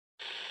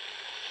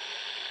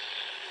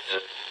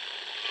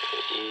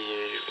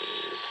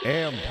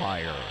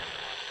Empire.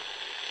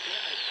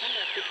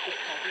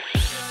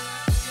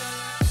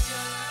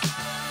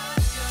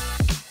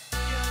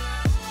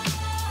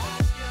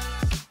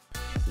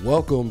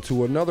 Welcome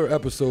to another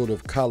episode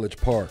of College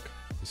Park.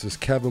 This is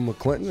Kevin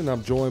McClinton, and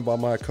I'm joined by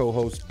my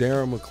co-host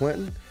Darren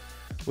McClinton.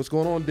 What's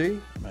going on, D?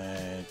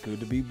 Man, good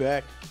to be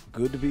back.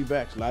 Good to be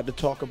back. There's a lot to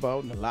talk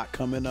about and a lot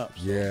coming up.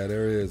 So. Yeah,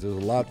 there is. There's a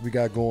lot we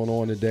got going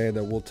on today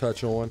that we'll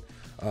touch on.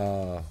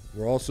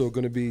 We're also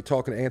going to be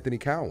talking to Anthony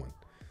Cowan,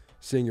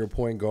 senior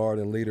point guard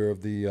and leader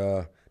of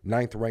the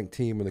ninth-ranked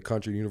team in the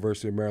country,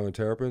 University of Maryland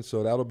Terps.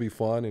 So that'll be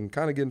fun, and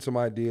kind of getting some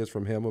ideas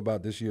from him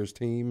about this year's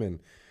team, and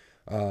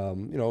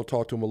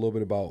talk to him a little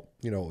bit about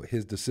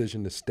his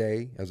decision to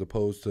stay as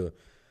opposed to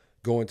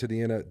going to the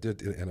NFL, to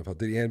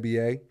the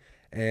NBA,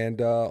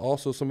 and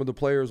also some of the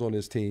players on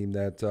his team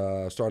that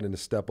are starting to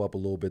step up a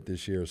little bit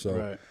this year. So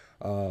right.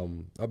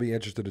 I'll be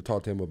interested to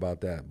talk to him about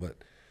that.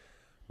 But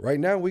right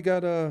now we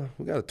got a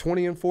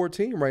 20-4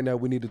 team right now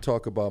we need to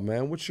talk about,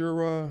 man. What's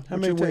your how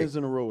many wins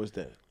in a row is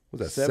that?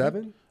 Was that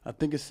seven? I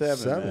think it's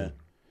seven, man.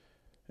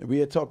 And we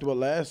had talked about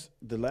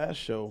the last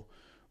show.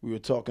 We were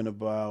talking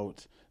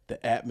about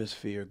the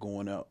atmosphere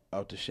going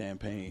out to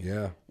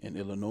Champaign, in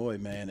Illinois,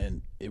 man,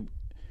 and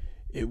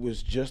it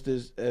was just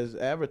as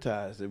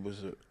advertised. It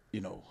was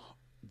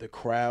the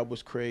crowd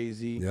was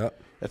crazy. Yep.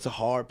 That's a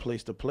hard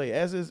place to play,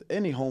 as is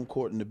any home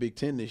court in the Big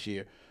Ten this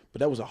year. But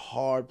that was a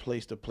hard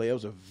place to play. It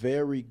was a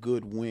very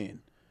good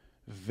win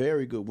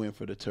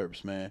for the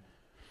Terps, man.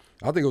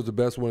 I think it was the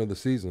best win of the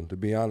season, to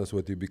be honest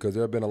with you, because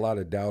there have been a lot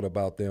of doubt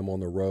about them on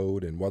the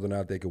road and whether or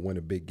not they could win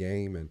a big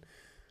game. And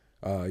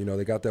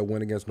they got that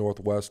win against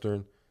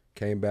Northwestern,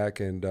 came back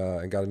and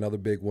got another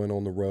big win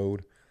on the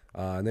road.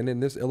 And then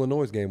in this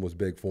Illinois game was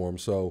big for them.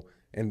 So,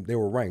 and they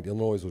were ranked.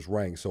 Illinois was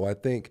ranked. So I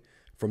think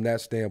from that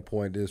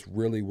standpoint, this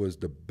really was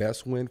the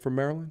best win for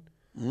Maryland.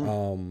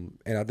 And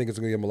I think it's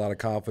going to give them a lot of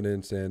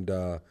confidence and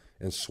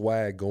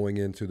swag going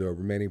into the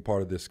remaining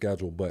part of this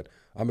schedule. But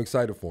I'm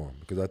excited for them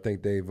because I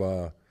think they've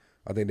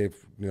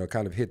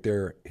kind of hit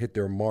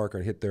their mark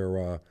and hit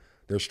their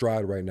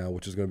stride right now,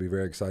 which is going to be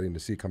very exciting to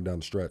see come down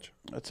the stretch.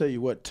 I tell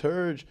you what,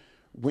 Turge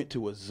went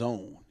to a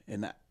zone,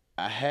 and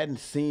I hadn't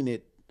seen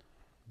it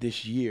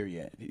this year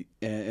yet.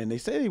 And they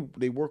say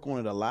they work on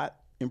it a lot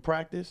in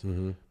practice,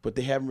 but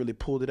they haven't really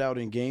pulled it out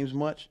in games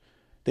much.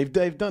 They've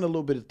done a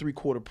little bit of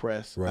three-quarter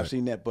press. Right. I've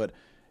seen that, but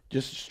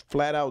just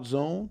flat-out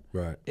zone.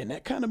 Right. And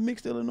that kind of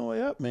mixed Illinois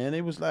up, man.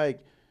 It was like,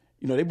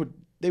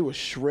 they were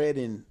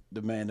shredding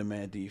the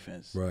man-to-man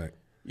defense. Right.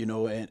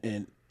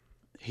 And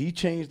he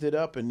changed it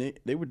up, and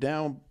they were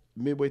down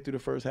midway through the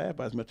first half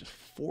by as much as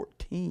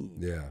 14.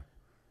 Yeah.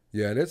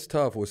 Yeah, and it's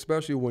tough,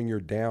 especially when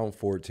you're down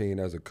 14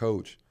 as a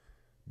coach,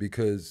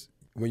 because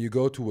when you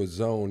go to a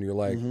zone, you're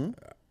like,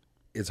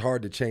 it's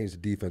hard to change the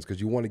defense because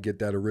you want to get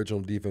that original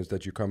defense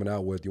that you're coming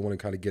out with. You want to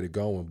kind of get it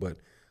going. But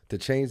to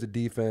change the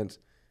defense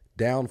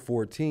down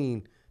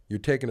 14, you're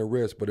taking a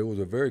risk, but it was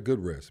a very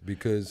good risk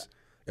because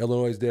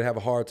Illinois did have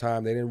a hard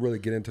time. They didn't really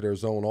get into their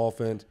zone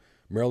offense.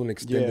 Maryland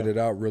extended it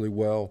out really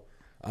well,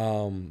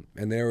 and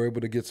they were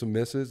able to get some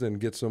misses and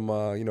get some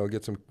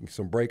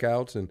some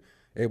breakouts and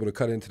able to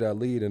cut into that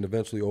lead and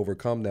eventually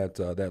overcome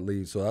that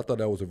lead. So I thought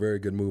that was a very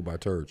good move by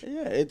Turge.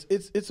 Yeah,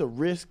 it's a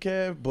risk,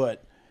 Kev,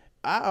 but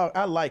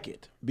I like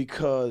it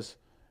because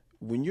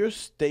when your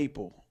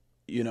staple,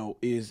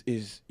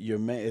 is your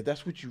man,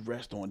 that's what you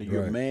rest on.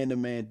 Your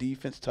man-to-man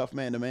defense, tough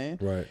man-to-man.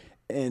 Right.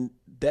 And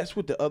that's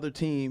what the other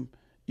team,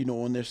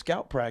 on their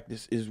scout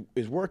practice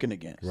is working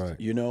against. Right.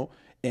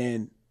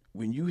 And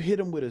when you hit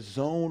them with a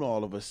zone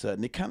all of a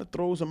sudden, it kind of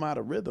throws them out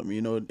of rhythm.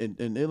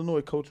 And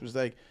Illinois coach was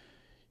like,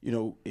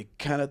 it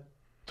kind of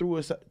threw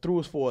us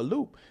for a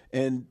loop.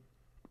 And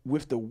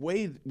with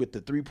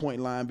the three-point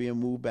line being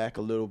moved back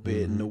a little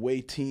bit and the way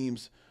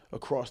teams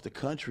across the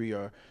country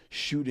are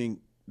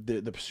shooting,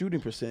 the shooting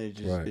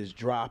percentage is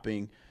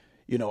dropping,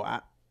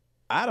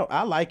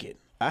 I like it.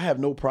 I have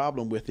no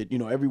problem with it.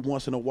 Every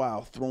once in a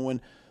while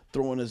throwing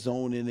a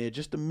zone in there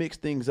just to mix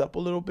things up a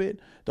little bit.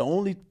 The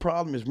only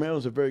problem is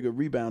Maryland's a very good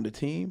rebounder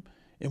team.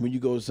 And when you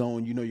go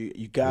zone,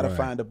 you got to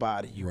find a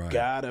body. You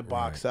got to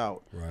box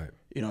out. Right.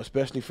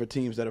 Especially for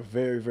teams that are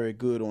very, very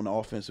good on the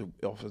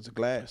offensive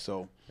glass.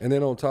 So. And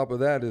then on top of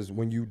that is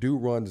when you do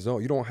run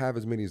zone, you don't have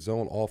as many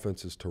zone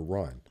offenses to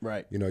run.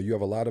 Right. You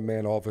have a lot of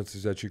man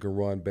offenses that you can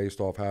run based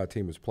off how a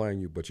team is playing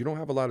you, but you don't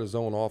have a lot of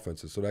zone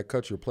offenses. So that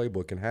cuts your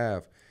playbook in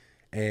half.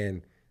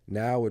 And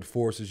now it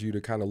forces you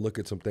to kind of look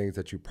at some things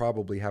that you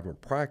probably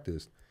haven't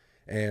practiced.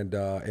 And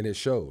it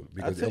showed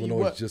because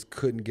Illinois just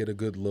couldn't get a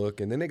good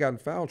look. And then they got in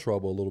foul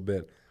trouble a little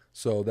bit.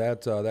 So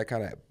that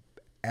kind of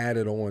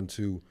added on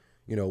to,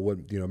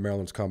 what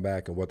Maryland's come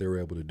back and what they were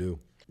able to do.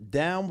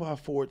 Down by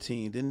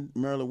 14, then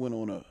Maryland went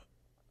on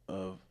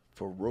a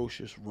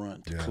ferocious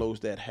run to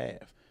close that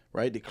half,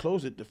 right? They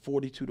closed it to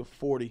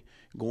 42-40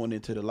 going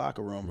into the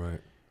locker room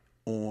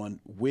on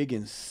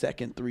Wiggins'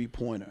 second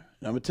three-pointer.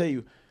 Now, I'm going to tell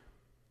you,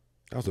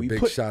 That was a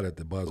big shot at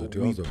the buzzer,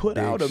 too. We put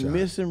out a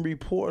missing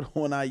report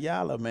on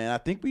Ayala, man. I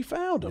think we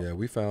found him. Yeah,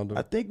 we found him.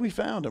 I think we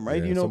found him,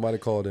 right? Yeah, somebody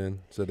called in,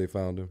 said they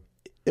found him.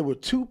 There were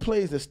two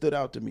plays that stood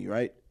out to me,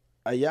 right?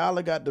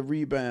 Ayala got the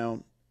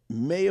rebound,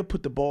 may have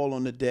put the ball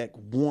on the deck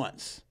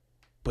once,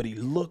 but he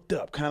looked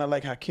up, kind of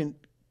like how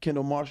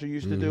Kendall Marshall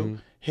used to do.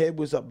 Head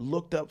was up,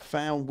 looked up,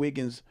 found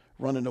Wiggins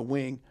running the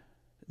wing,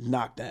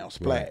 knockdown,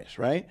 splash,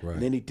 right?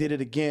 And then he did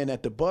it again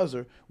at the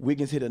buzzer.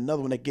 Wiggins hit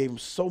another one that gave him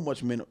so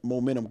much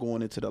momentum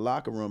going into the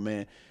locker room,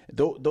 man.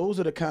 Those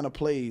are the kind of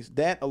plays,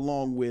 that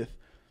along with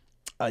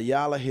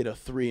Ayala hit a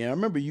three. And I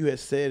remember you had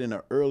said in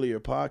an earlier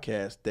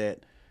podcast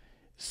that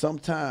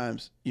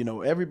sometimes,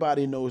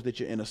 everybody knows that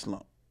you're in a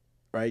slump,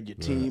 right? Your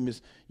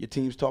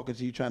team's talking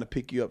to you, trying to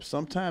pick you up.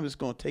 Sometimes it's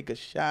going to take a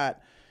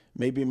shot.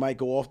 Maybe it might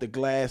go off the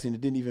glass, and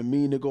it didn't even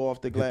mean to go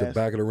off the glass. Hit the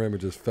back of the rim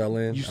and just fell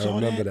in. You saw I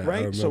remember that, right? I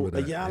remember so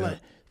that. Ayala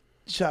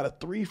shot a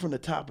three from the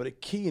top of the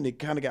key, and it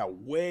kind of got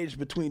wedged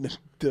between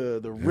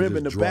the rim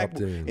and the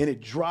backboard, and it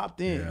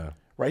dropped in. Yeah.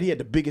 Right? He had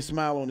the biggest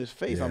smile on his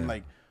face. Yeah. I'm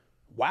like,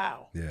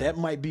 wow, that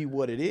might be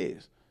what it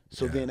is.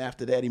 So then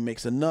after that, he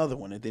makes another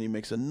one, and then he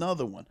makes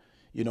another one.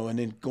 And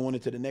then going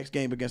into the next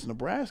game against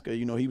Nebraska,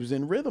 he was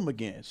in rhythm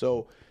again.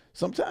 So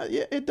sometimes,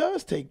 it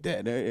does take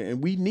that,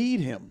 and we need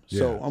him.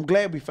 So I'm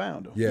glad we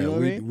found him. Yeah, you know what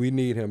I mean? We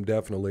need him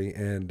definitely,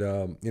 and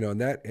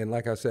and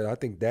like I said, I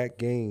think that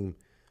game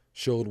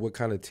showed what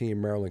kind of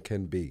team Maryland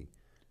can be.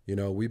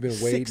 We've been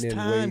waiting 6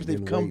 times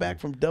they've come back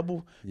from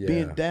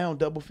being down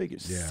double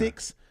figures.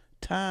 6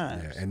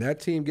 times. Yeah. And that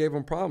team gave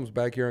them problems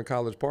back here in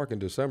College Park in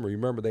December. You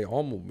remember they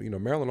almost,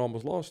 Maryland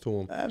almost lost to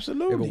them.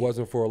 Absolutely. If it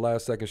wasn't for a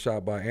last-second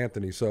shot by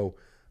Anthony. So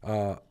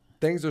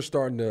things are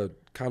starting to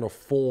kind of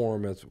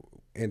form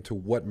into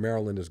what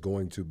Maryland is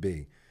going to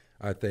be,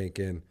 I think.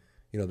 And,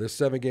 this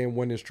 7-game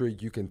winning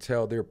streak, you can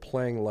tell they're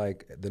playing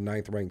like the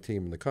 9th-ranked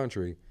team in the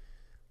country.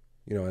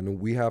 And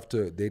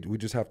we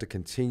just have to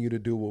continue to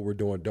do what we're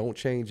doing. Don't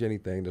change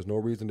anything. There's no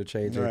reason to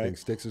change anything.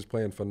 Sticks is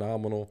playing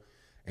phenomenal.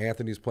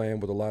 Anthony's playing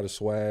with a lot of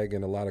swag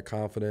and a lot of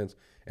confidence,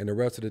 and the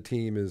rest of the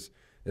team is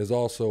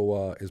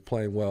also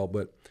playing well.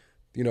 But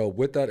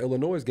with that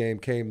Illinois game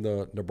came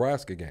the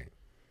Nebraska game.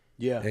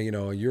 Yeah,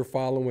 and you're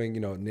following.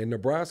 In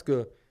Nebraska,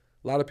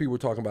 a lot of people were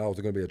talking about it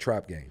was going to be a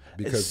trap game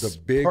because the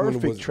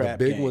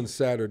big one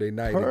Saturday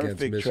night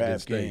against Michigan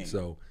State.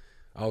 So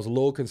I was a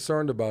little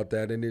concerned about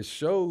that, and it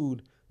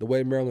showed the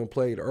way Maryland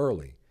played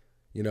early.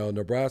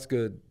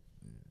 Nebraska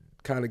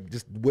kind of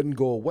just wouldn't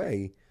go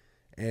away.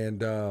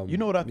 And you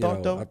know what I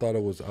thought though? I thought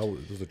it was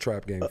a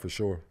trap game for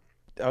sure.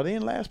 Are they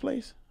in last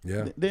place?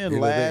 Yeah, they're in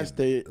last.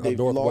 They've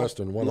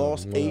Northwestern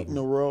lost 8 in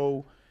a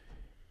row,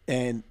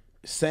 and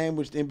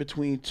sandwiched in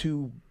between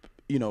two,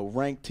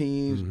 ranked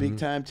teams, big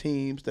time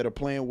teams that are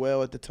playing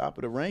well at the top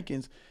of the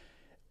rankings.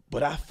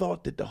 But I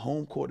thought that the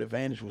home court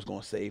advantage was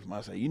going to save them.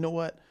 I said, you know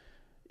what?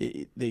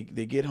 They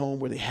get home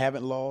where they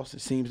haven't lost.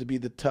 It seems to be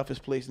the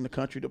toughest place in the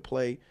country to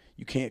play.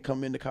 You can't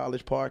come into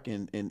College Park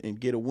and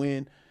get a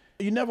win.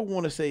 You never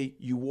want to say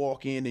you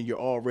walk in and you're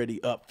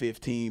already up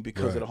 15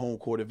 because of the home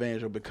court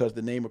advantage or because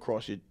the name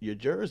across your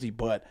jersey.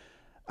 But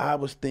I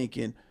was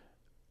thinking,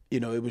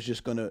 it was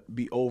just going to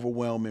be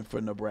overwhelming for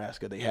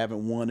Nebraska. They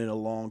haven't won in a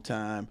long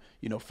time.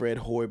 Fred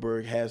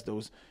Hoiberg has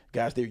those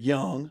guys. They're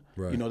young.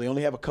 Right. They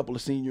only have a couple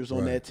of seniors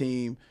on that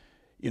team.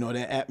 That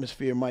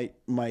atmosphere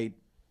might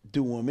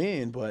do them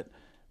in, but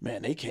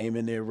man, they came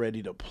in there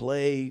ready to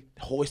play,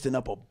 hoisting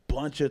up a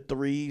bunch of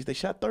threes. They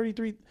shot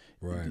 33.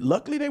 Right.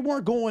 Luckily, they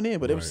weren't going in,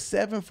 but it was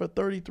 7 for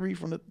 33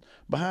 from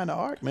behind the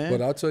arc, man.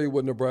 But I'll tell you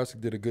what Nebraska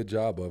did a good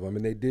job of. I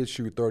mean, they did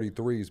shoot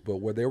 33s, but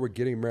where they were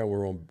getting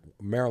Maryland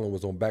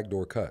was on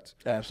backdoor cuts.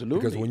 Absolutely.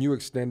 Because when you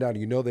extend out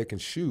and they can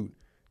shoot,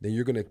 then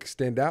you're going to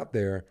extend out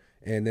there,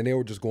 and then they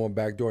were just going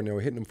backdoor, and they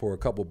were hitting them for a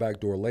couple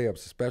backdoor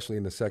layups, especially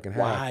in the second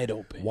half.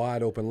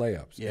 Wide open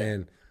layups. Yeah.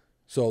 And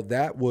so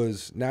that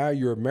was, now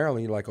you're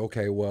Maryland, you're like,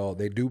 okay, well,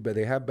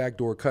 they have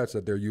backdoor cuts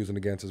that they're using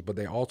against us, but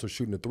they also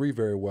shooting the three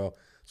very well.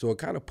 So it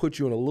kind of puts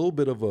you in a little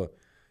bit of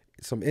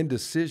some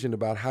indecision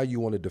about how you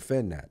want to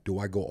defend that. Do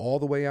I go all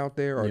the way out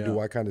there, or do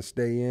I kind of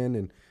stay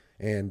in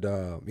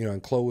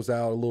and close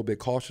out a little bit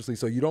cautiously?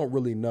 So you don't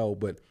really know.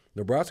 But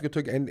Nebraska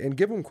took and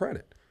give them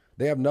credit.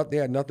 They had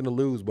nothing to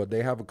lose, but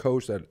they have a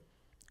coach that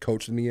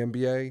coached in the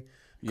NBA,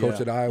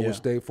 coached at Iowa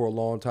State for a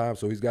long time,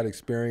 so he's got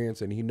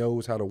experience and he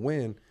knows how to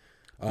win.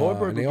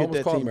 Hoiberg will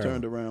get that team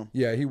turned around.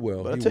 Yeah, he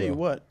will. But I'll tell you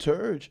what,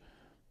 Turge,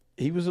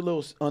 he was a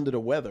little under the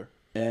weather.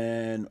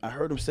 And I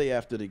heard him say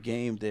after the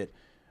game that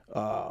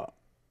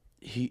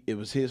it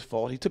was his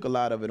fault. He took a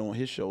lot of it on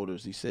his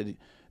shoulders. He said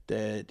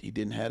that he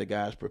didn't have the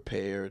guys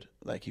prepared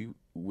like he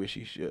wish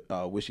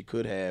he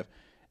could have.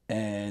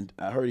 And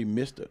I heard he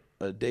missed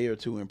a day or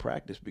two in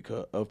practice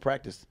because of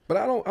practice. But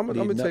I'm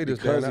gonna tell you this,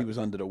 because he was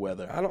under the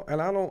weather.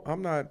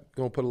 I'm not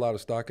gonna put a lot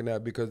of stock in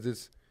that because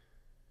it's,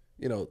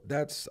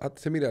 that's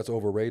to me that's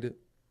overrated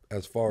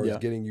as far as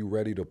getting you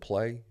ready to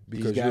play,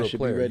 because you're a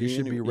player. You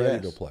should be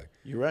ready to play.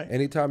 You're right.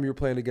 Anytime you're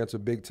playing against a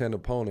Big Ten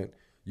opponent,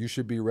 you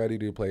should be ready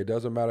to play. It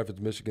doesn't matter if it's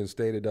Michigan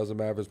State. It doesn't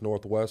matter if it's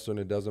Northwestern.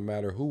 It doesn't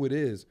matter who it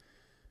is.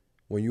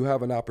 When you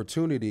have an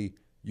opportunity,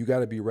 you got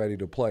to be ready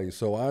to play.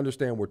 So I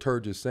understand what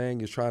Turge is saying.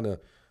 He's trying to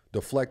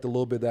deflect a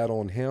little bit of that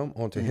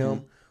onto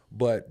him,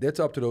 but it's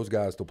up to those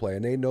guys to play,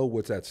 and they know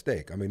what's at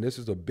stake. I mean, this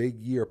is a big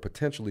year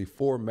potentially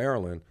for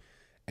Maryland,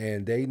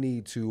 and they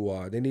need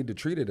to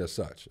treat it as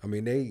such. I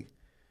mean, they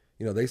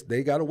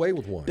got away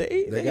with one.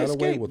 They got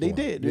escaped. away with they one.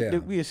 did. Yeah.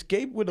 We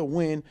escaped with a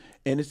win,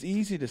 and it's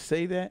easy to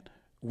say that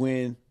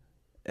when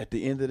at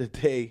the end of the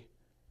day,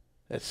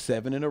 that's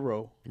 7 in a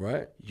row.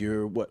 Right.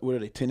 You're what are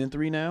they,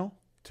 10-3 now?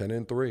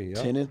 10-3,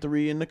 yeah.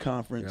 10-3 in the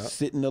conference,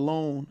 sitting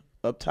alone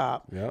up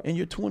top, and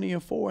you're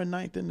 20-4 and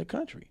 9th in the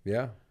country.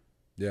 Yeah,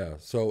 yeah.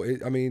 So if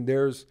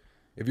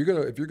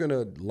you're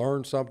gonna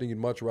learn something, you'd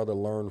much rather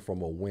learn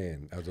from a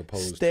win as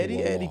opposed steady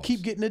to a Eddie. loss.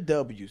 Keep getting the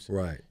W's.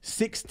 Right.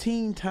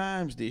 16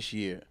 times this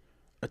year,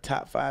 a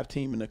top 5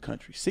 team in the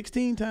country.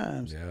 16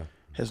 times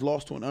has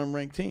lost to an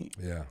unranked team.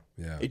 Yeah,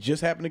 yeah. It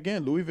just happened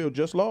again. Louisville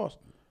just lost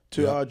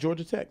to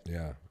Georgia Tech.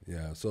 Yeah,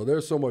 yeah. So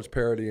there's so much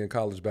parity in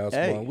college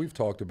basketball. And we've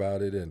talked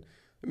about it, and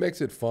it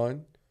makes it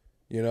fun,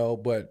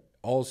 but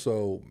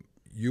also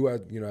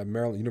at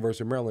Maryland,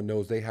 University of Maryland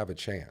knows they have a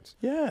chance.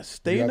 Yeah,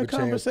 stay in the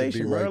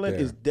conversation. Maryland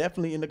is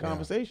definitely in the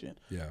conversation.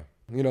 Yeah.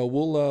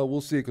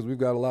 We'll see, because we've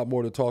got a lot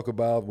more to talk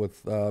about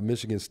with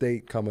Michigan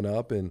State coming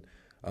up, and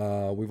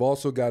we've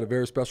also got a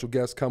very special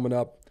guest coming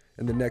up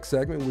in the next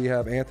segment. We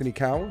have Anthony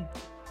Cowan,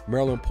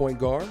 Maryland point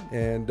guard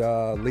and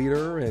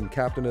leader and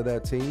captain of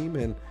that team,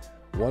 and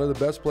one of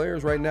the best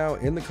players right now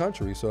in the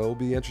country. So it'll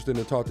be interesting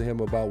to talk to him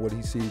about what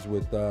he sees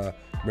with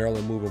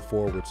Maryland moving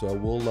forward. So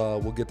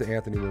we'll get to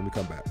Anthony when we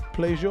come back.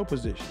 Plays your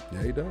position.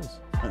 Yeah, he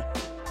does.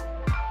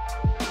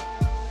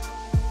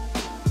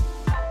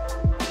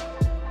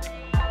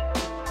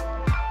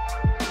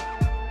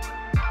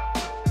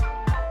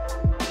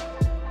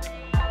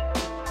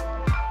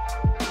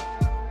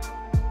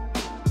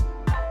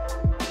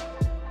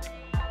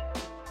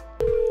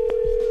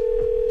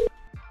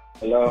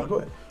 Hello. Go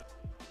ahead.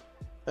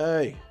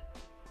 Hey.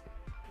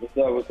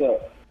 What's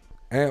up?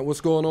 Ant, what's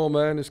going on,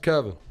 man? It's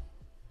Kevin.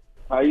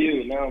 How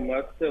you? Now I'm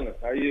chilling.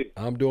 How you?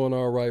 I'm doing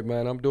all right,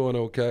 man. I'm doing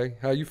okay.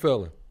 How you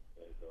feeling?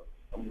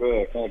 I'm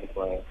good. Can't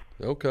complain.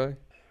 Okay.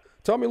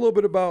 Tell me a little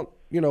bit about,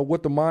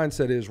 what the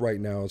mindset is right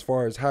now as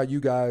far as how you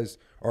guys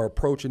are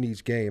approaching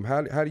each game.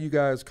 How do you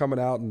guys coming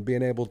out and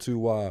being able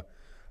to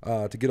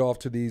get off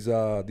to these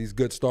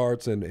good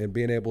starts and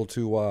being able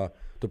to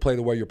play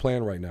the way you're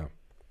playing right now?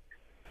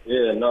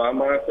 Yeah, no, our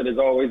mindset has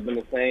always been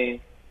the same.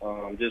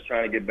 Just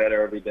trying to get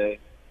better every day.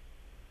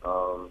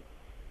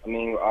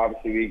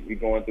 Obviously we're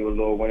going through a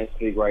little winning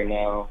streak right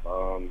now,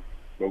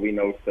 but we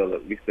know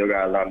we still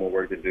got a lot more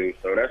work to do.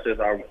 So that's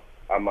just our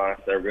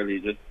mindset, really.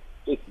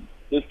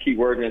 Just keep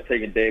working and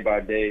take it day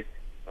by day,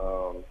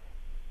 and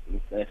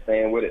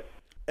staying with it.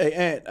 Hey,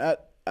 Ant,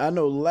 I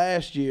know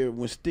last year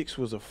when Sticks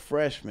was a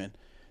freshman,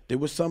 there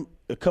was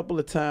a couple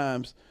of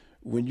times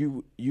when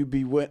you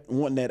be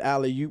wanting that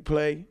alley-oop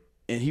play,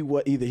 and he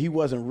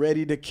wasn't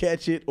ready to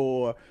catch it,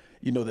 or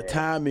the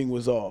timing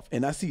was off.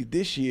 And I see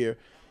this year,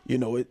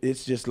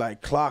 it's just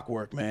like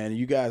clockwork, man.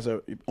 You guys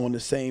are on the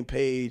same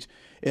page,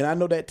 and I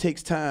know that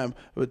takes time.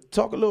 But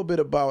talk a little bit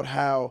about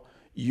how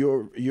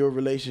your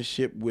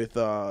relationship with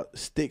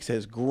Sticks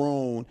has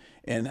grown,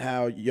 and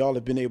how y'all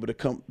have been able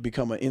to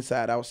become an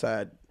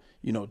inside-outside,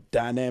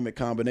 dynamic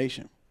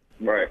combination.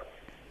 Right.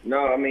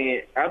 No,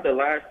 after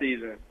last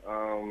season,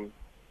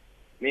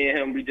 me and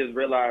him, we just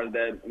realized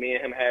that me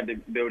and him had to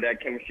build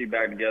that chemistry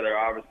back together.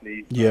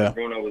 Obviously,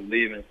 Bruno was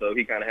leaving, so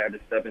he kind of had to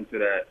step into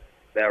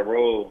that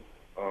role.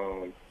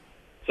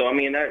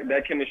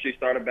 That chemistry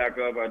started back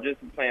up. I just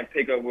playing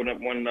pickup with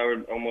one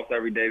another almost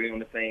every day. We on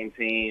the same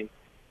team.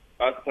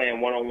 Us playing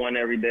one-on-one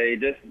every day.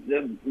 Just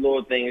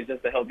little things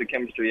just to help the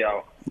chemistry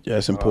out. Yeah,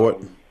 it's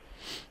important.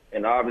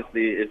 And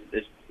obviously,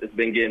 it's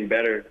been getting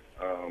better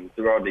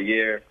throughout the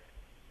year.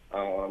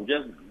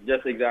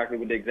 Just exactly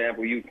with the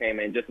example you came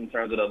in, just in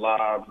terms of the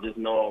lobs, just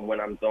knowing when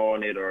I'm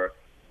throwing it or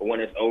when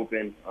it's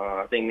open.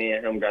 I think me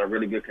and him got a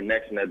really good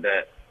connection at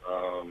that.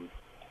 And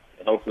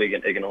hopefully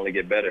it can only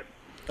get better.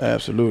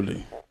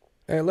 Absolutely.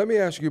 And let me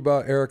ask you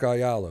about Eric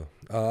Ayala.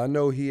 I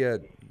know he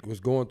was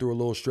going through a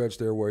little stretch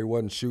there where he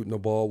wasn't shooting the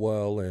ball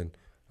well, and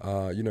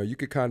you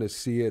could kind of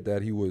see it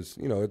that he was,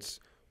 it's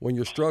when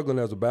you're struggling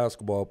as a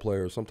basketball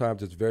player,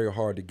 sometimes it's very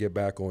hard to get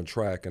back on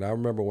track. And I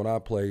remember when I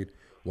played,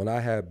 when I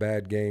had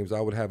bad games, I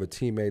would have a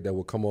teammate that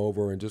would come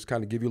over and just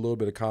kind of give you a little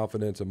bit of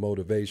confidence and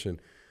motivation.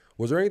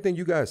 Was there anything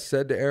you guys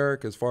said to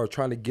Eric as far as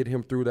trying to get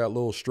him through that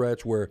little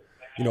stretch where,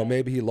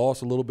 maybe he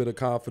lost a little bit of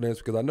confidence?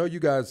 Because I know you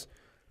guys,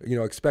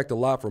 expect a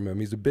lot from him.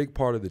 He's a big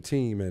part of the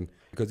team, and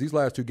because these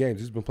last 2 games,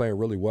 he's been playing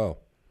really well.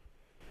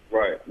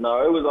 Right.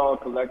 No, it was all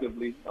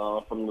collectively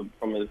from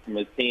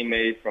his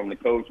teammates, from the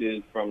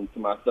coaches, to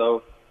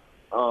myself.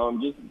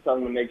 Just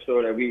telling him to make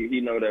sure that he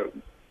knows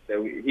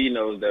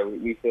that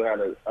we still have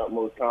the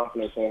utmost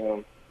confidence in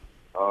him.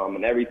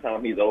 And every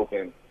time he's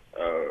open,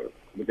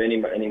 with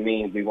any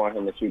means, we want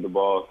him to shoot the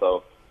ball.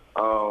 So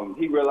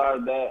he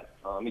realized that.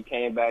 He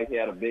came back. He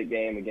had a big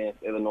game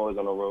against Illinois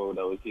on the road.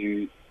 That was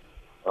huge.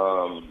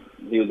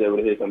 He was able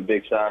to hit some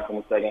big shots in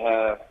the second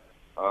half.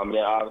 Then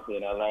obviously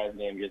in that last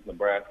game against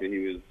Nebraska,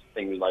 I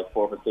think he was like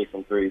 4 for 6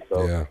 from 3.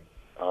 So Yeah.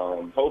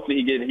 Hopefully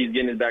he's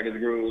getting his back his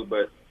groove,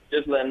 but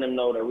just letting them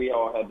know that we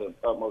all have the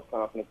utmost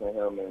confidence in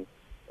him,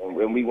 and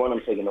we want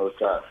him taking those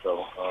shots.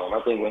 So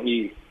I think when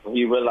he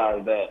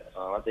realized that,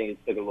 I think it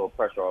took a little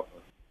pressure off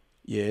him.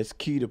 Yeah, it's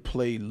key to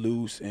play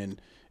loose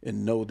and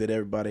know that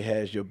everybody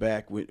has your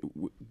back with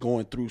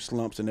going through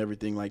slumps and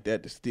everything like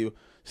that, to still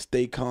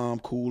stay calm,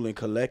 cool, and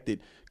collected,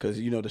 because,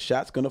 you know, the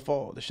shot's going to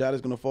fall. The shot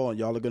is going to fall, and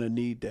y'all are going to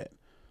need that.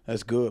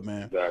 That's good,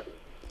 man.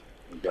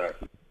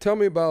 Exactly. Tell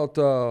me about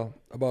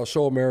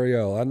Shoal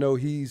Mariel. I know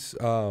he's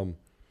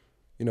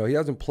he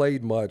hasn't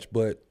played much,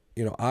 but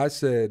I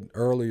said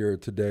earlier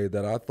today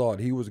that I thought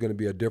he was going to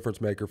be a difference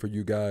maker for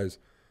you guys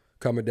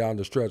coming down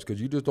the stretch,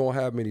 because you just don't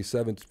have many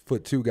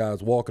 7'2"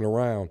 guys walking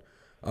around.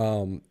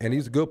 And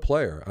he's a good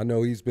player. I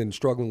know he's been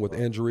struggling with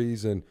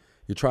injuries, and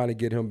you're trying to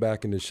get him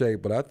back into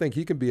shape, but I think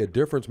he can be a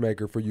difference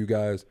maker for you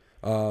guys.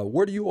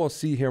 Where do you all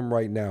see him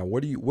right now?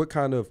 What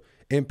kind of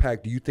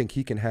impact do you think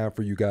he can have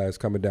for you guys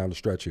coming down the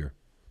stretch here?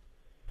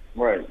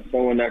 Right.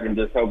 Someone that can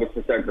just help us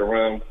protect the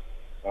rim,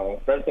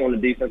 especially on the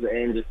defensive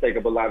end, just take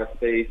up a lot of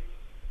space.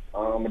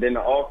 And then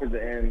the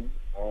offensive end,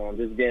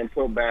 just getting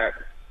put back,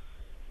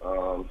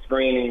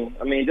 screening.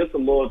 I mean, just a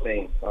little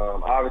thing.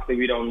 Obviously,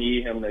 we don't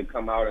need him to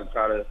come out and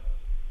try to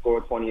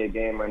score 20 a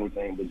game or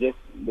anything, but just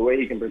the way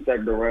he can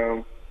protect the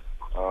rim,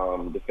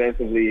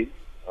 defensively,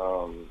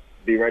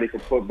 be ready for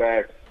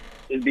putback,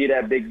 just be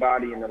that big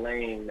body in the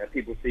lane that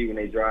people see when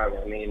they drive.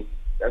 I mean,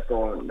 that's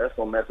going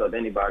to mess up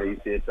anybody.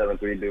 You see a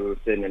 7'3" dude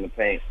sitting in the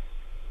paint.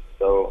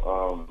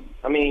 So,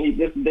 I mean, he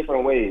just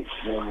different ways.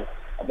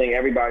 I think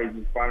everybody's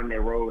just finding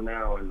their role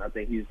now, and I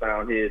think he's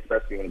found his,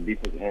 especially on the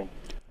defensive end.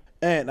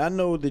 And I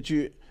know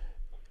that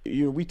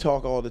we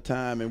talk all the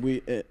time,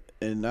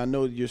 and I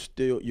know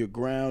you're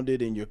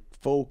grounded and you're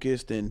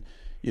focused, and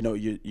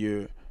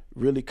you're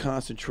really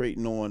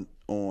concentrating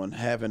on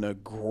having a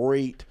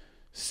great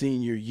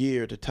senior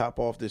year to top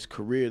off this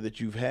career that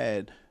you've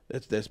had.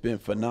 That's been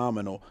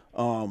phenomenal.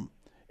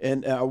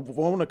 And I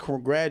want to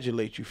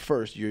congratulate you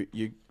first.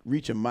 You're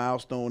reaching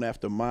milestone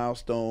after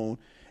milestone,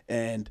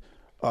 and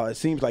it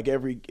seems like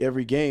every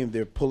game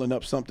they're pulling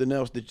up somebody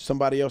else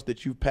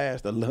that you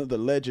passed, the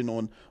legend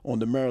on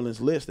the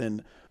Maryland's list.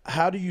 And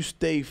how do you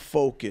stay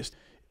focused?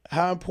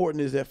 How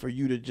important is that for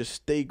you to just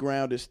stay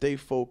grounded, stay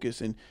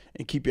focused, and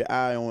keep your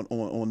eye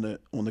on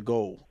the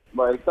goal?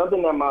 Right,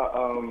 something that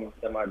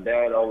my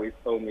dad always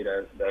told me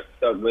that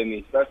stuck with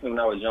me, especially when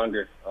I was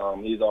younger.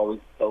 He's always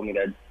told me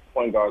that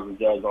point guards are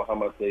judged on how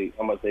much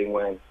they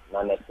win,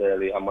 not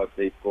necessarily how much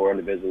they score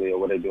individually or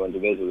what they do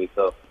individually.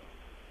 So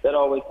that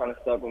always kind of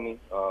stuck with me.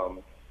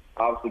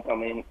 Obviously,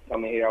 coming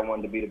here, I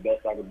wanted to be the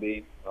best I could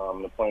be.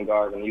 The point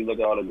guards, and you look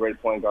at all the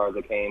great point guards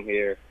that came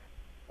here,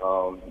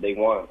 they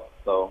won.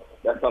 So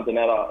that's something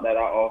that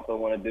I also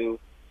want to do.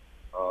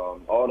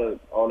 All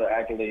the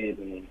accolades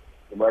and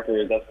the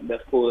records,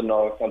 that's cool to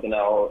know. It's something that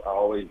I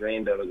always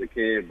dreamed of as a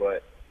kid.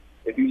 But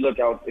if you look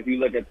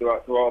at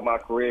throughout my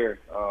career,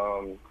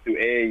 through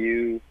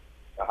AAU,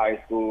 to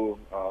high school,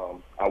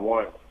 I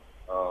won.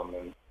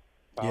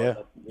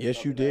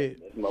 Yes, you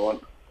did. That's my one.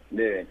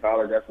 Yeah, in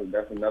college, that's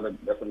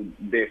a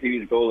big,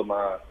 huge goal of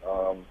mine.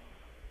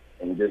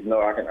 And just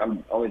know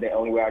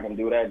only way I can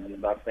do that is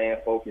just by staying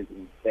focused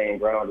and staying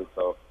grounded.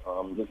 So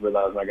just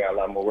realizing I got a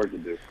lot more work to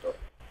do. So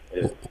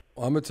yeah.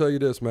 Well, I'm gonna tell you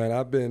this, man.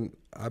 I've been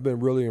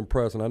really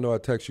impressed, and I know I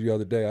texted you the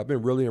other day. I've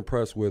been really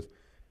impressed with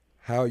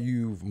how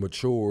you've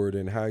matured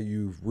and how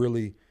you've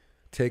really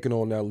taken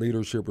on that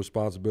leadership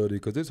responsibility,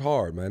 because it's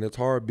hard, man. It's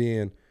hard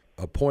being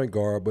a point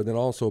guard, but then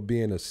also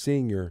being a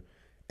senior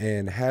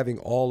and having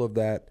all of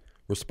that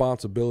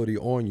responsibility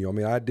on you. I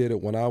mean, I did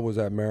it when I was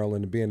at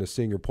Maryland and being a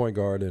senior point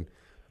guard, and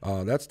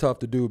that's tough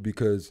to do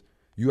because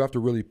you have to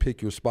really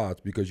pick your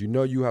spots, because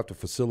you have to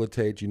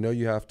facilitate,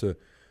 you have to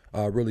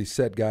really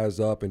set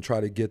guys up and try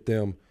to get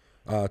them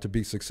to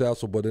be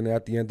successful. But then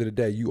at the end of the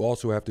day, you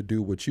also have to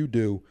do what you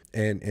do,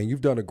 and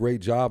you've done a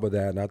great job of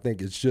that. And I think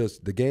it's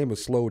just the game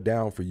has slowed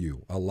down for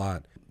you a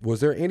lot. Was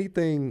there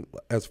anything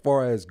as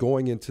far as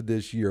going into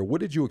this year?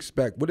 What did you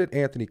expect? What did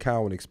Anthony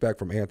Cowan expect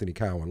from Anthony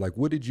Cowan? Like,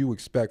 what did you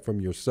expect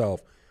from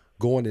yourself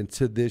going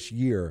into this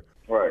year?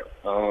 Right.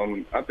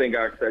 I think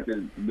I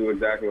expected to do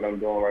exactly what I'm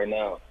doing right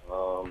now.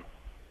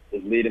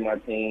 Just leading my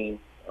team,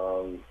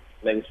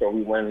 making sure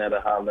we win at a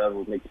high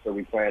level, making sure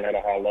we playing at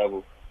a high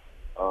level.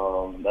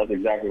 That's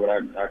exactly what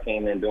I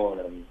came in doing.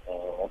 And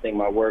I think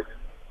my work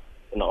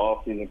in the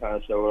offseason kind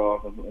of showed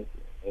off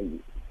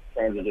in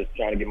terms of just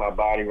trying to get my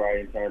body right,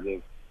 in terms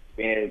of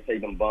being able to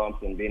take them bumps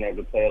and being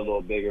able to play a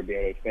little bigger,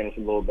 being able to finish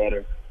a little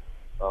better.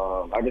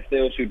 I can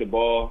still shoot the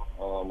ball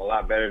a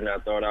lot better than I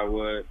thought I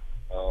would,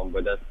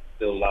 but that's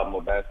still a lot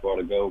more basketball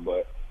to go.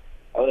 But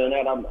other than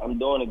that, I'm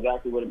doing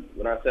exactly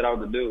what I set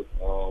out to do.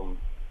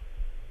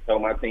 So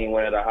my team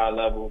went at a high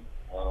level,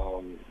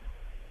 and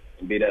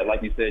be that,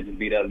 like you said, just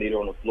be that leader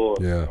on the floor.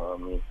 Yeah.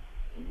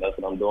 That's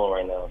what I'm doing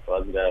right now. So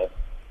I do that.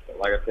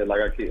 Like I said,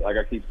 like I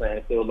keep saying,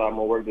 there's still a lot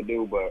more work to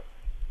do, but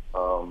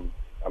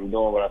I'm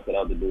doing what I set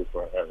out to do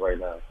for right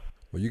now.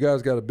 Well, you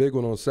guys got a big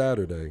one on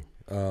Saturday.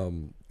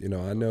 You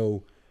know, I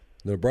know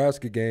the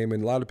Nebraska game,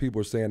 and a lot of people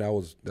are saying that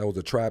was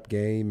a trap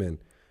game, and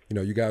you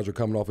know, you guys are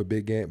coming off a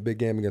big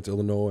game against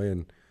Illinois,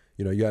 and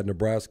you know, you had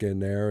Nebraska in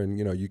there, and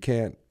you know, you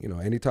can't, you know,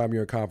 anytime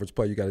you're in conference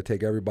play, you got to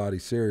take everybody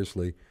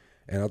seriously.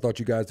 And I thought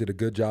you guys did a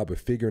good job of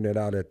figuring it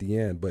out at the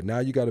end. But now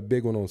you got a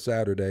big one on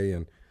Saturday,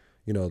 and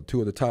you know,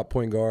 two of the top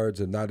point guards,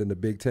 and not in the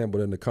Big Ten, but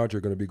in the country,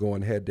 are going to be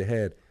going head to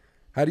head.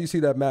 How do you see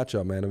that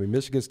matchup, man? I mean,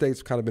 Michigan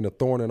State's kind of been a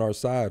thorn in our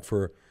side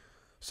for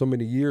so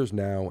many years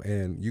now,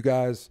 and you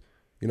guys,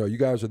 you know, you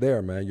guys are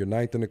there, man. You're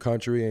ninth in the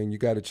country, and you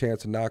got a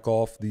chance to knock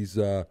off these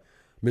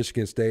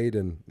Michigan State.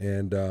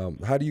 And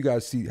how do you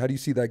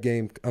see that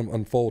game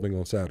unfolding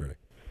on Saturday?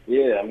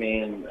 Yeah, I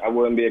mean, I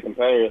wouldn't be a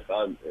competitor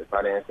if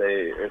I didn't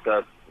say it's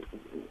us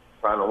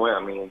trying to win.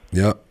 I mean,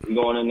 we're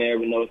going in there,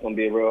 we know it's going to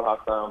be a real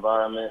hostile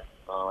environment.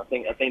 I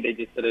think they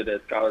just said it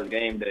as college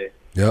game day.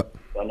 Yep.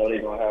 So I know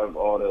they're going to have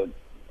all the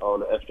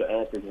extra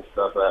answers and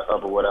stuff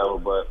up or whatever,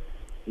 but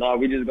no,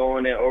 we just go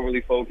in there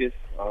overly focused.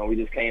 We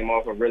just came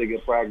off a really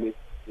good practice,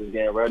 just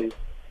getting ready.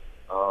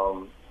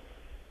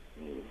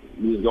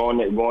 We just going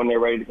there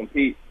ready to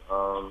compete,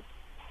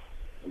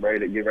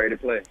 ready to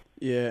play.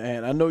 Yeah,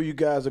 and I know you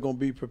guys are going to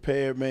be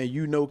prepared, man.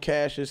 You know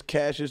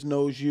Cassius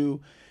knows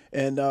you,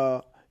 and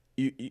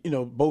you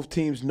know, both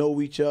teams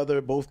know each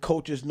other, both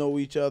coaches know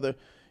each other.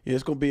 Yeah,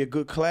 it's going to be a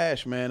good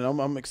clash, man.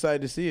 I'm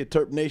excited to see it.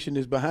 Terp Nation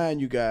is behind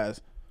you guys.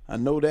 I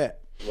know that.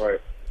 Right.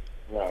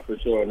 No, for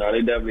sure. No,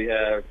 they definitely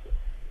have.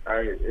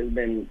 It's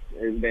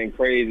been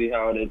crazy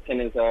how the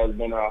attendance has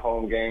been our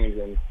home games,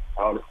 and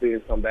all the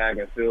students come back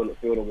and fill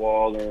the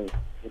wall and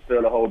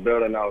fill the whole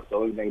building out.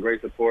 So it's been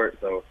great support.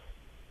 So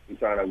we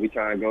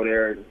trying to go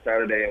there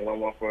Saturday and win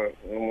one for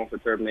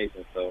Terp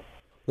Nation. So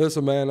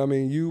listen, man. I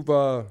mean, you've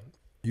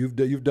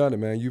done it,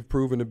 man. You've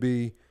proven to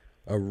be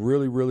a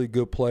really, really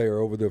good player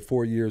over the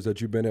 4 years that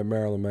you've been at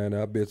Maryland, man.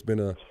 It's been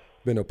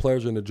a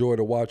pleasure and a joy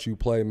to watch you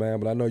play, man.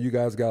 But I know you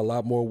guys got a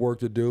lot more work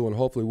to do, and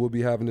hopefully we'll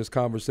be having this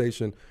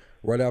conversation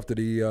right after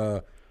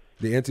the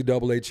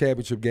NCAA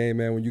championship game,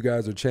 man, when you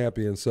guys are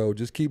champions. So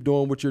just keep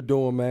doing what you're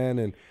doing, man.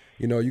 And,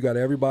 you know, you got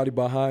everybody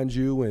behind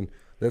you, and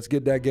let's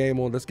get that game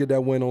on. Let's get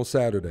that win on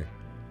Saturday.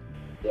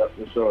 Yep,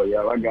 for sure.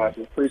 Yeah, I got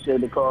you.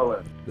 Appreciate the call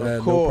in. No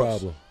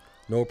problem.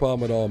 No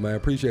problem at all, man.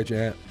 Appreciate you,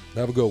 Ant.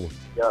 Have a good one.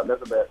 Yeah,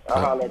 that's the best.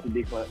 I'll holler at you,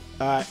 D. Clint.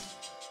 All right.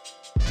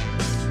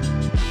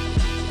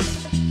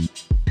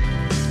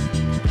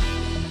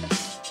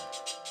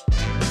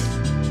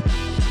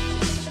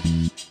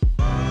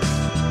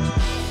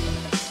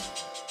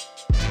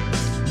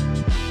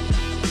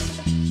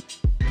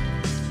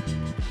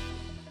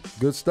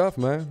 Good stuff,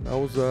 man. That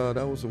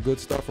was some good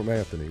stuff from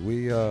Anthony.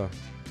 The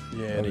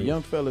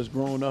young fella's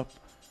grown up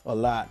a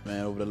lot,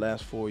 man, over the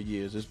last 4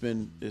 years. It's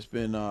been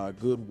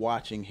good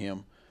watching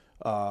him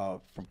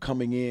from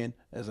coming in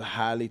as a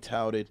highly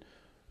touted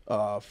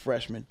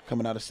freshman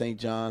coming out of St.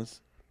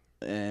 John's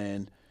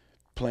and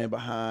playing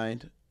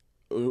behind,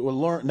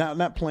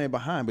 not playing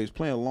behind, but he's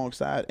playing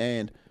alongside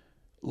and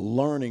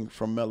learning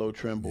from Melo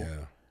Trimble.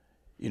 Yeah.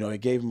 You know,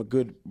 it gave him a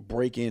good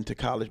break into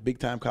big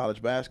time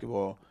college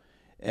basketball.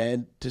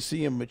 And to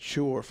see him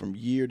mature from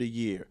year to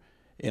year.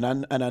 And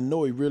I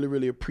know he really,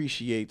 really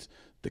appreciates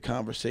the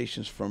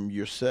conversations from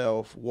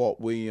yourself, Walt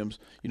Williams,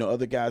 you know,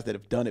 other guys that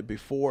have done it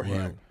before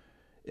him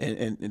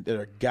and that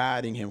are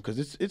guiding him. Because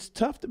it's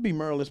tough to be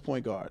Maryland's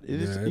point guard.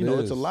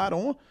 It's a lot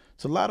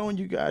on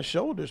you guys'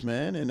 shoulders,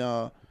 man.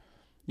 And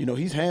you know,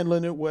 he's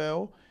handling it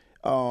well.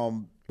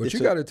 But you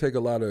got to take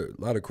a lot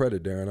of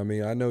credit, Darren. I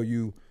mean, I know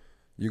you're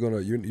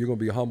gonna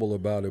be humble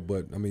about it,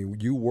 but I mean,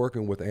 you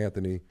working with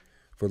Anthony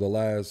for the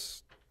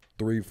last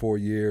 3-4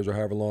 years or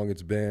however long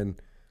it's been,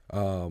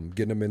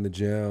 getting him in the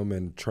gym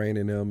and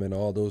training him and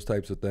all those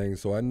types of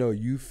things. So I know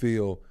you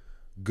feel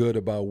good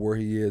about where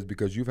he is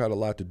because you've had a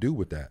lot to do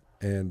with that.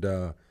 And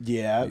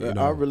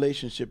our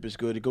relationship is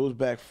good. It goes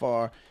back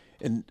far,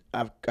 and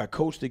I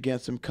coached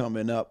against him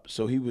coming up.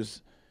 So he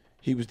was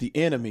the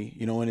enemy,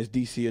 you know, in his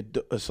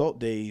DC assault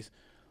days.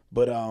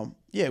 But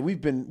we've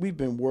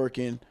been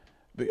working.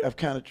 I've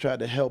kind of tried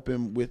to help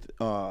him with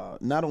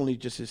not only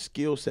just his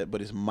skill set,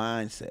 but his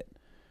mindset.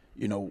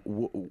 You know,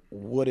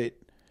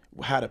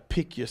 how to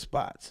pick your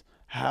spots,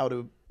 how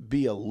to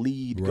be a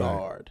lead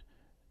guard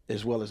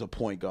as well as a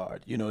point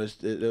guard. You know,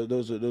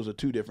 those are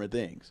two different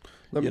things.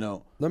 Let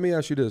me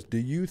ask you this. Do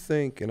you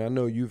think, and I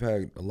know you've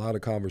had a lot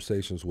of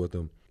conversations with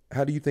him,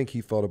 how do you think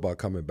he felt about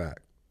coming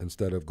back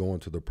instead of going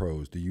to the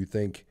pros? Do you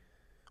think,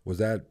 was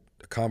that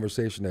a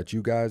conversation that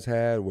you guys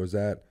had? Was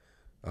that,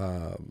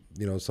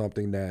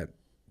 something that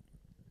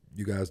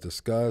you guys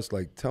discussed?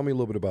 Like, tell me a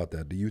little bit about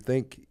that. Do you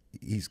think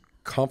he's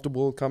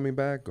comfortable coming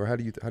back, or how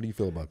do you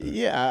feel about that?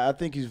 Yeah, I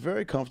think he's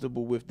very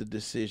comfortable with the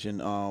decision.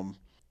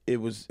 It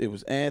was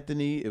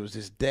Anthony, it was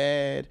his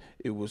dad,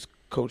 it was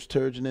Coach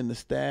Turgeon and the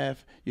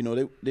staff. You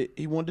know,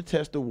 he wanted to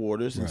test the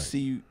waters and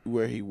see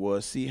where he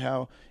was, see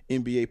how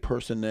NBA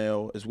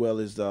personnel as well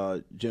as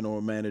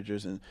general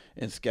managers and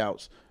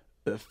scouts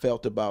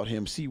felt about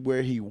him, see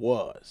where he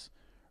was.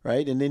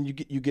 Right, and then you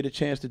get a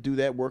chance to do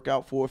that, work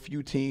out for a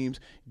few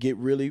teams, get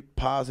really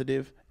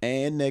positive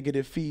and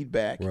negative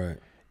feedback. Right.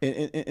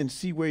 and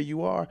see where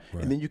you are.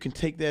 Right. And then you can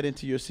take that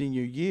into your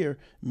senior year,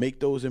 make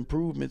those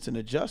improvements and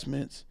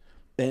adjustments,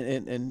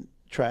 and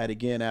try it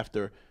again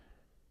after,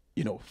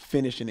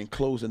 finishing and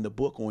closing the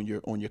book on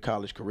your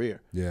college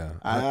career. Yeah.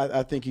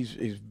 I think he's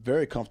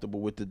very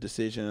comfortable with the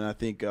decision, and I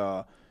think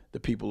the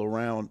people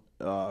around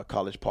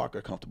College Park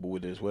are comfortable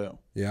with it as well.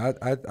 Yeah,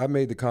 I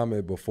made the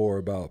comment before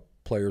about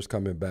players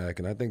coming back,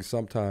 and I think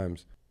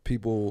sometimes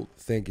people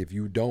think if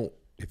you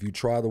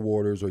try the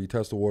waters or you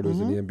test the waters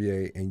in the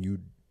NBA and you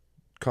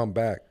come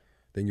back,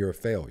 then you're a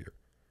failure,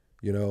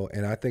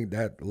 And I think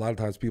that a lot of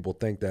times people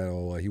think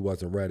that, he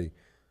wasn't ready.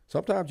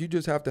 Sometimes you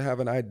just have to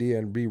have an idea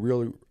and be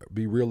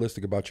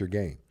realistic about your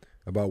game,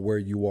 about where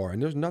you are.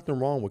 And there's nothing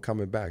wrong with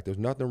coming back. There's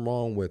nothing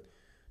wrong with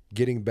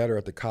getting better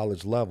at the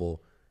college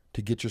level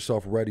to get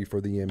yourself ready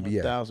for the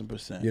NBA.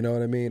 1,000%. You know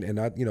what I mean?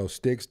 And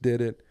Sticks did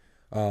it.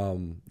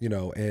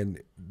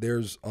 And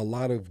there's a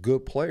lot of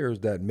good players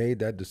that made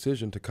that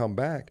decision to come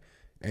back,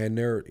 and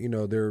they're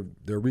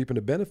reaping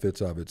the benefits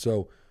of it.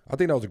 So I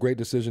think that was a great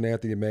decision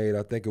Anthony made.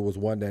 I think it was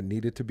one that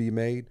needed to be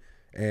made,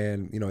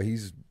 and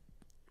he's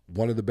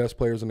one of the best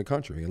players in the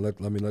country.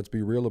 And let's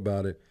be real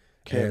about it.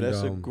 Kev, and,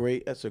 that's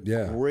a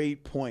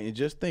great point. And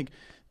just think,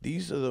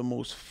 these are the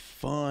most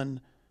fun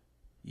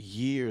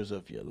years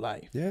of your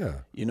life.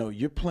 Yeah.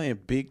 You're playing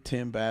Big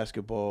Ten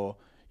basketball,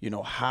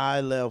 high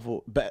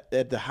level,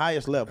 at the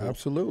highest level.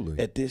 Absolutely.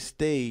 At this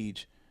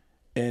stage,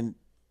 and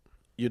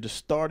you're the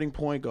starting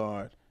point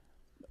guard.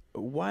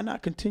 Why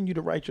not continue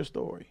to write your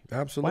story?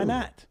 Absolutely. Why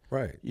not?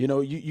 Right.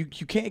 You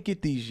can't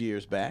get these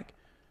years back.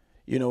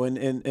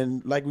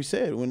 And like we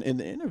said when in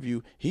the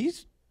interview,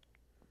 he's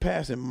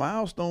passing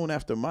milestone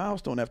after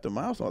milestone after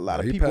milestone. A lot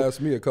of people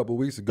passed me a couple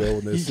weeks ago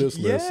in the assist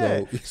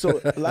list.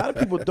 So a lot of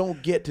people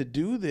don't get to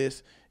do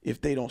this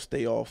if they don't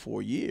stay all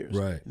 4 years.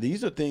 Right.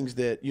 These are things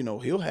that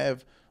he'll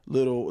have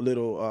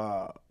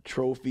little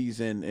trophies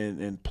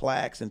and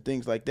plaques and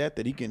things like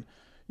that he can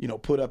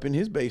put up in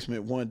his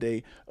basement one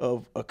day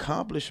of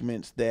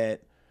accomplishments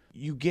that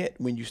you get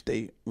when you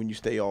stay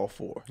all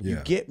 4. Yeah.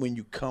 You get when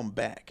you come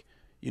back.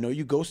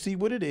 You go see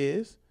what it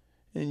is,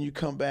 and you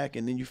come back,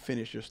 and then you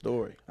finish your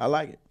story. I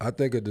like it. I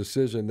think a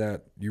decision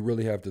that you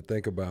really have to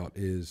think about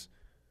is,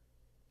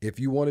 if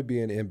you want to be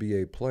an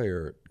NBA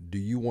player, do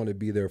you want to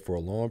be there for a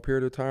long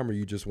period of time, or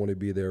you just want to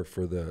be there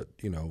for the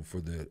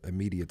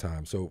immediate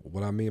time? So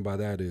what I mean by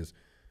that is,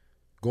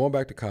 going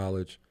back to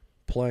college,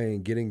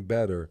 playing, getting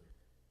better,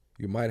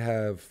 you might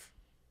have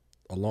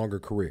a longer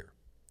career,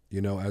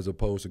 as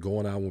opposed to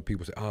going out when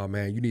people say, "Oh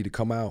man, you need to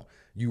come out.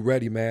 You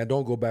ready, man?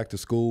 Don't go back to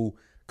school.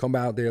 Come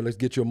out there, let's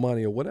get your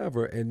money," or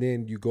whatever. And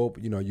then you go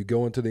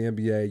into the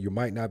NBA. You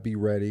might not be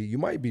ready. You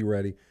might be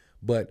ready,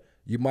 but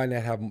you might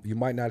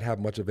not have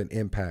much of an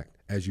impact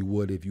as you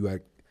would if you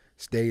had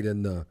stayed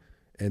in the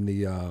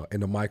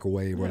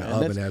microwave or the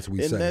oven, as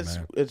we say, man.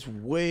 It's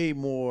way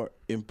more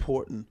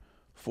important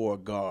for a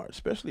guard,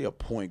 especially a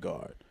point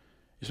guard,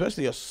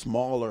 especially a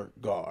smaller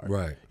guard.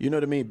 Right. You know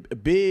what I mean?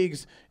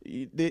 Bigs,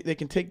 they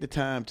can take the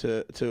time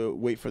to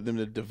wait for them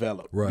to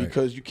develop. Right.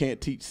 Because you can't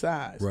teach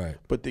size. Right.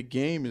 But the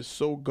game is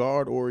so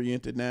guard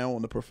oriented now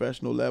on the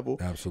professional level.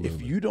 Absolutely.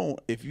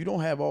 If you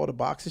don't have all the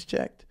boxes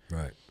checked,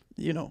 right.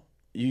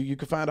 You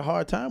can find a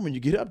hard time when you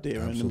get up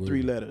there in them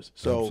 3 letters.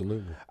 So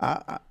absolutely.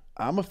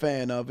 I'm a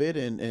fan of it,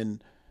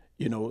 and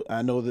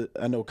I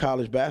know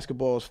college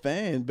basketball's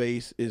fan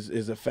base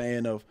is a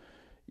fan of,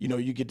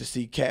 you get to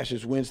see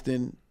Cassius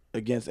Winston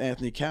against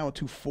Anthony Cowan,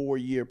 2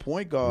 4-year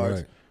point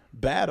guards,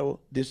 battle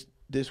this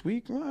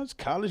week. Well, it's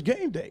college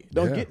game day.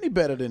 Don't get any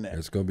better than that.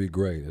 It's gonna be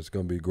great.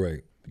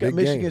 Got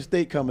Michigan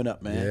State coming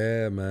up, man.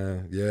 Yeah,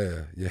 man.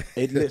 Yeah.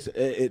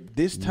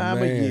 This time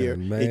of year,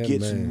 it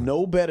gets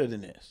no better than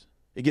this.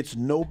 It gets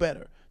no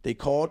better. They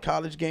called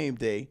college game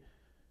day,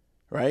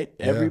 right?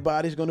 Yeah.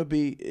 Everybody's going to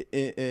be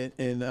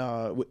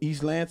in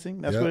East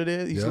Lansing. That's what it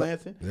is, East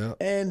Lansing. Yeah.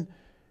 And,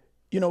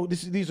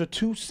 these are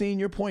 2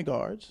 senior point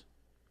guards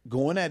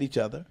going at each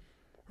other,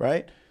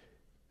 right?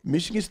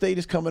 Michigan State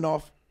is coming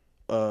off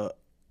a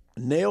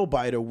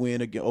nail-biter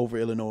win over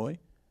Illinois.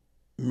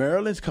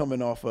 Maryland's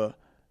coming off a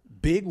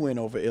big win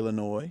over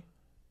Illinois.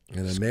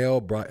 And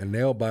a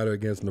nail-biter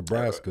against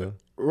Nebraska.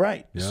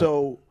 Right. Yeah.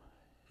 So,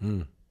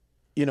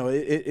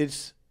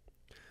 it's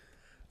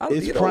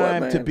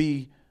primed to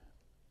be.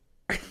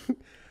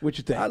 What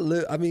you think?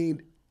 I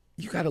mean,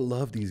 you gotta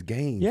love these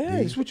games. Yeah,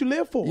 it's what you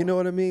live for. You know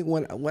what I mean?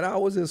 When I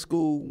was in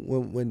school,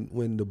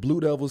 when the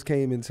Blue Devils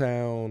came in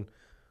town,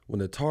 when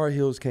the Tar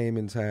Heels came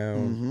in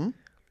town,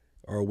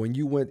 or when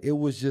you went, it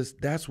was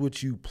just, that's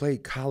what you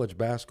played college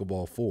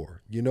basketball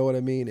for. You know what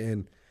I mean?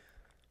 And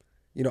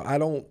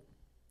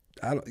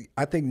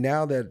I think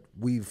now that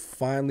we've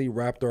finally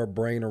wrapped our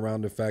brain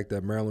around the fact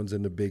that Maryland's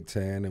in the Big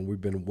Ten, and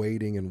we've been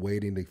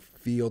waiting to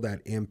feel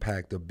that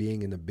impact of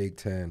being in the Big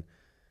Ten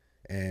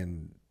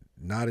and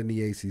not in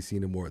the ACC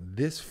anymore.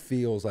 This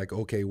feels like,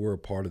 okay, we're a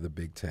part of the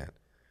Big Ten.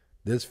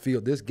 This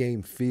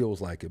game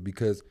feels like it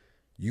because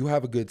you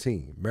have a good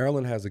team.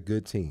 Maryland has a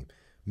good team.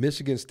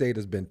 Michigan State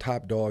has been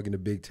top dog in the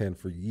Big Ten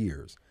for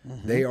years.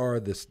 They are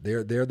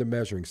they're the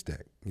measuring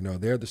stick.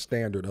 They're the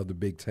standard of the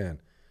Big Ten.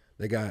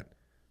 They got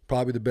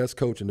probably the best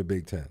coach in the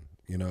Big Ten,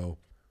 you know,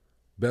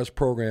 best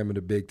program in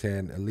the Big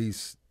Ten. At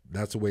least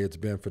that's the way it's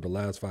been for the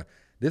last 5.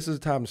 This is a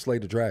time to slay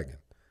the dragon.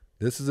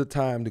 This is a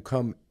time to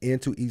come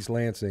into East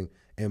Lansing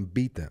and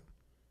beat them,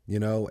 you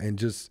know, and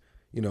just,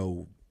 you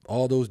know,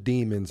 all those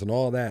demons and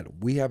all that.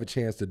 We have a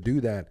chance to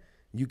do that.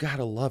 You got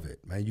to love it,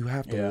 man. You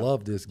have to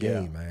love this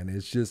game, man.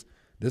 It's just,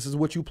 this is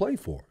what you play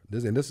for.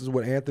 And this is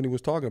what Anthony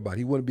was talking about.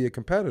 He wouldn't be a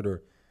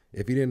competitor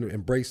if he didn't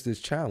embrace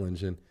this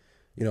challenge. And,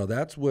 you know,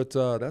 that's what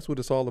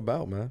it's all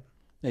about, man.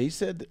 Yeah, he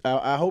said,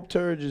 I hope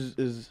Turge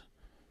is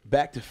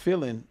back to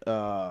feeling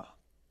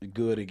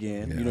good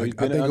again. Yeah, you know,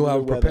 I think he'll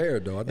have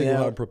prepared, though. I think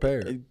he'll have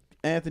prepared.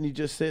 Anthony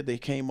just said they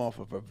came off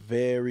of a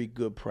very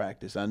good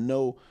practice. I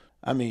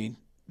mean,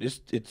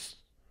 it's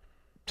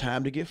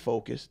time to get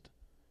focused,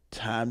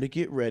 time to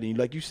get ready.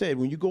 Like you said,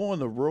 when you go on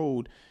the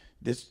road,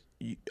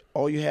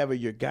 all you have are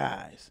your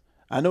guys.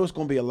 I know it's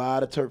going to be a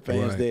lot of Terp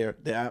fans there.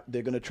 They're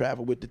going to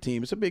travel with the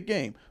team. It's a big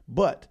game.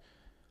 But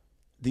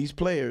these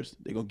players,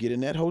 they're going to get in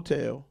that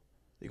hotel.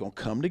 They're going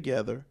to come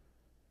together,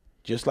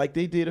 just like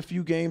they did a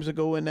few games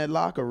ago in that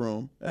locker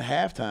room at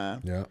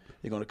halftime. Yeah.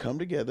 They're going to come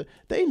together.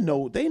 They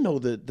know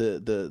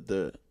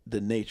the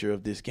nature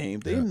of this game.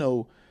 They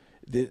know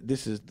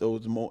these are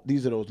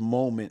those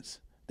moments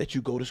that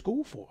you go to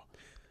school for.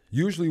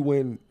 Usually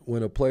when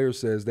a player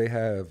says they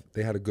had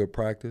a good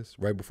practice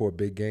right before a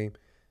big game,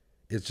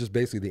 it's just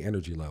basically the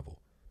energy level.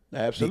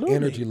 Absolutely. The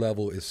energy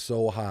level is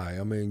so high.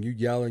 I mean, you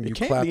yelling, you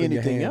clapping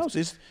your hands. It can't be anything else.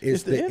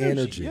 It's the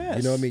energy. Yes.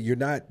 You know what I mean?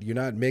 You're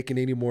not making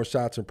any more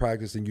shots in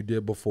practice than you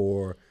did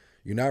before.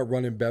 You're not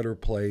running better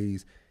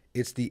plays.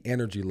 It's the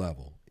energy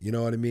level. You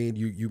know what I mean?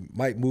 You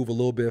might move a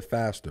little bit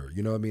faster.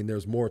 You know what I mean?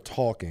 There's more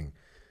talking.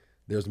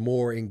 There's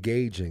more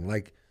engaging,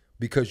 like,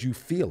 because you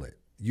feel it.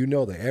 You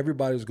know that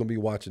everybody's going to be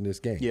watching this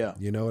game. Yeah.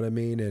 You know what I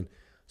mean? And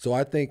so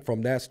I think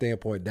from that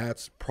standpoint,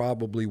 that's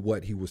probably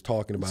what he was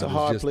talking about. It's a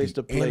hard place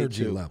to play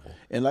energy too. level.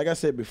 And like I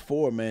said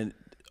before, man,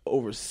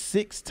 over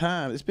 6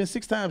 times, it's been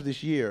 6 times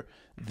this year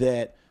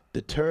that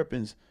the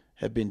Terrapins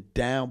have been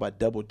down by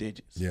double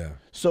digits. Yeah.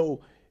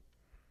 So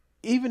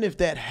even if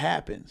that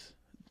happens,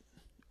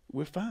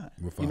 we're fine.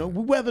 You know,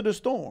 we weather the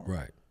storm.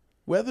 Right.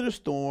 Weather the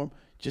storm.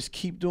 Just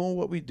keep doing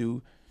what we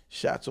do.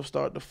 Shots will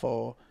start to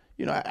fall.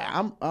 You know,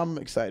 I'm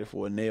excited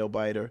for a nail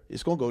biter.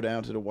 It's going to go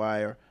down to the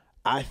wire.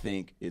 I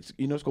think it's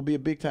going to be a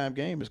big time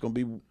game. It's going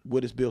to be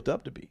what it's built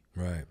up to be.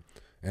 Right.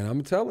 And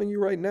I'm telling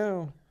you right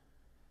now,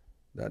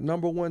 that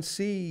number 1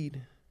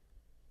 seed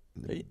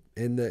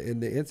in the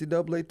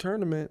NCAA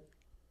tournament,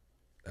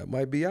 that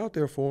might be out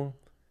there for them.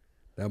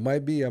 That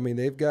might be. I mean,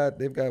 they've got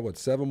what,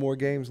 7 more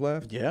games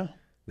left? Yeah.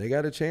 They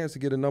got a chance to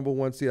get a number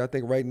 1 seed. I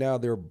think right now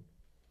they're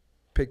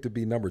picked to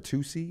be number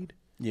 2 seed.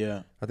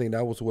 Yeah, I think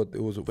that was what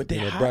it was. But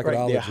they're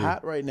bracketology. They're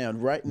hot right now.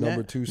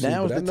 Number 2 seed.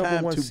 Now is that the time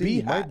number 1 to seed be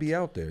hot. might be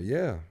out there.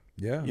 Yeah,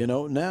 yeah. You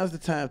know, now's the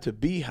time to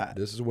be hot.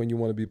 This is when you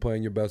want to be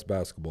playing your best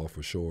basketball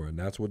for sure, and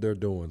that's what they're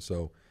doing.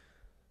 So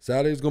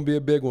Saturday's going to be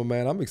a big one,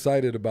 man. I'm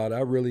excited about it.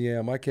 I really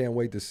am. I can't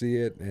wait to see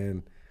it.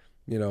 And,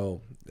 you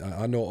know,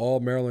 I know all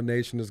Maryland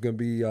Nation is going to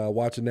be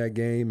watching that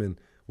game and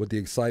with the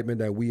excitement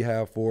that we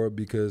have for it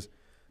because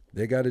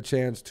they got a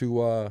chance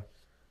to,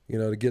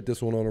 to get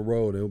this one on the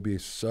road. It'll be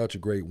such a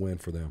great win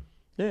for them.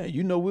 Yeah,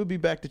 you know we'll be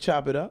back to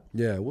chop it up.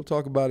 Yeah, we'll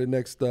talk about it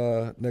next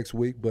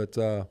week, but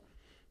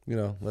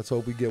let's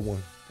hope we get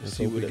one.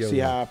 See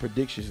how our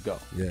predictions go.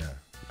 Yeah,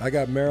 I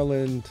got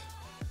Maryland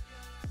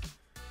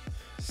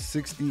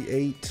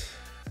 68-62.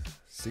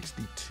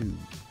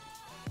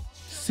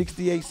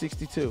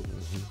 68-62.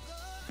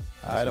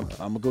 All right, I'm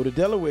gonna go to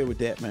Delaware with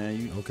that,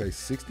 man. Okay,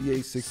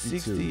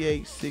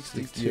 68-62.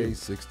 68-62.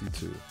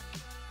 68-62.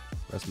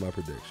 That's my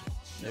prediction.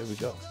 There we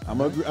go. I'm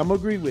gonna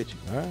agree with you.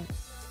 All right.